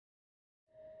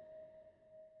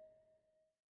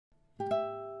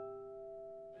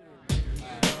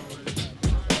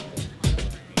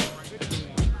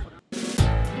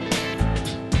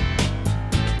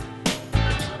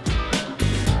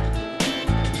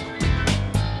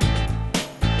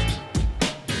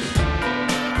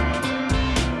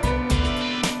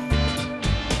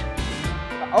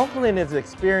Oakland is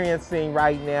experiencing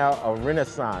right now a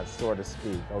renaissance, so to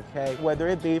speak, okay? Whether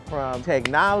it be from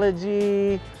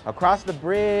technology, across the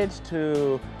bridge,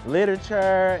 to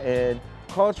literature and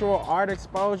cultural art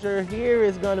exposure, here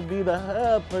is gonna be the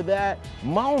hub for that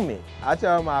moment. I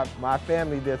tell my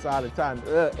family this all the time.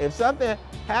 If something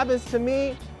happens to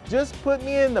me, just put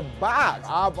me in the box.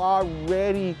 I've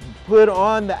already put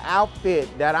on the outfit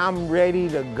that I'm ready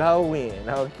to go in,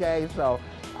 okay? So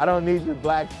I don't need your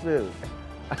black suit.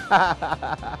 You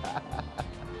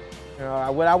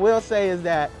know, what I will say is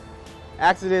that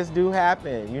accidents do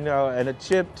happen, you know, and a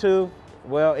chipped tooth,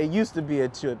 well, it used to be a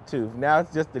chipped tooth. Now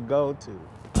it's just a gold tooth.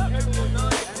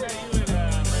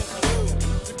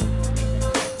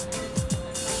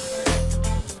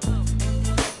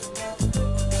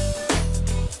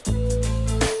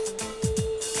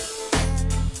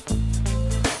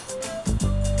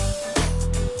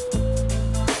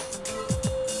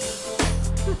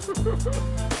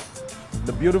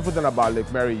 The beautiful thing about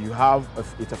Lake Mary,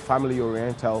 it's a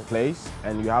family-oriented place,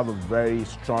 and you have a very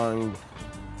strong,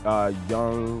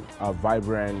 young,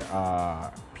 vibrant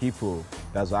people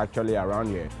that's actually around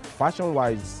here.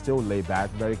 Fashion-wise, it's still laid back,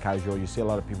 very casual. You see a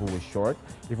lot of people with short,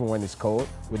 even when it's cold,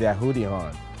 with their hoodie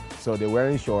on. So they're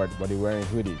wearing short, but they're wearing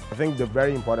hoodie. I think the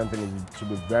very important thing is to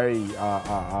be very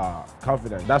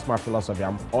confident. That's my philosophy.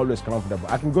 I'm always comfortable.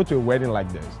 I can go to a wedding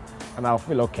like this, and I'll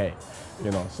feel okay. You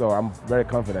know, so I'm very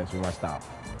confident with my style.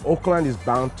 Oakland is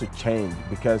bound to change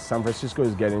because San Francisco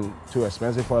is getting too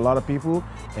expensive for a lot of people,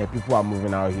 and people are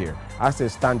moving out here. I say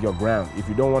stand your ground. If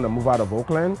you don't want to move out of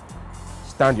Oakland,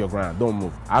 stand your ground, don't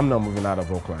move. I'm not moving out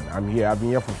of Oakland. I'm here, I've been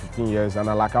here for 15 years, and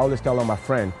like I always tell all my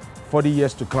friends, 40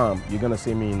 years to come, you're gonna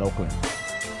see me in Oakland.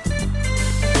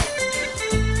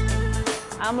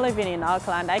 I'm living in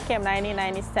Oakland. I came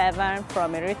 1997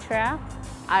 from Eritrea.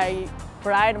 I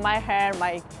braid my hair,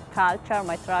 my culture,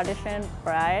 my tradition,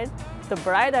 braid. To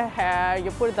braid the hair,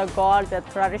 you put the gold, the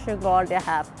traditional gold. They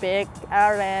have big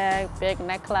earring, big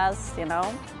necklace, you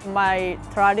know. My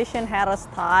tradition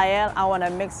hairstyle, I want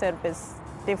to mix it with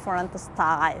different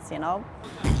styles, you know.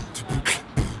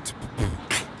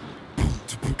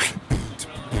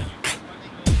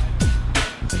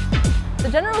 The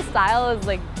general style is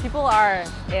like, people are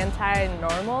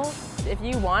anti-normal. If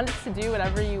you want to do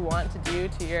whatever you want to do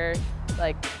to your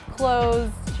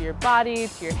clothes, to your body,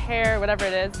 to your hair, whatever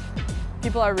it is,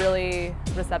 people are really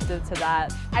receptive to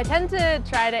that. I tend to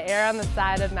try to err on the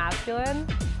side of masculine.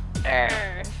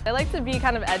 I like to be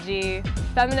kind of edgy,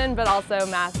 feminine, but also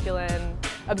masculine,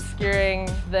 obscuring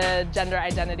the gender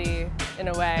identity in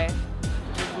a way.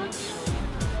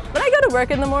 When I go to work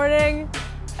in the morning,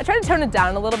 I try to tone it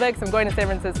down a little bit because I'm going to San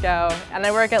Francisco, and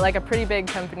I work at like a pretty big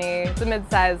company. It's a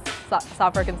mid-sized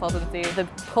software consultancy. The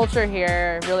culture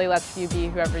here really lets you be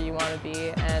whoever you want to be,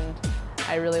 and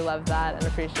I really love that and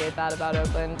appreciate that about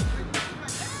Oakland.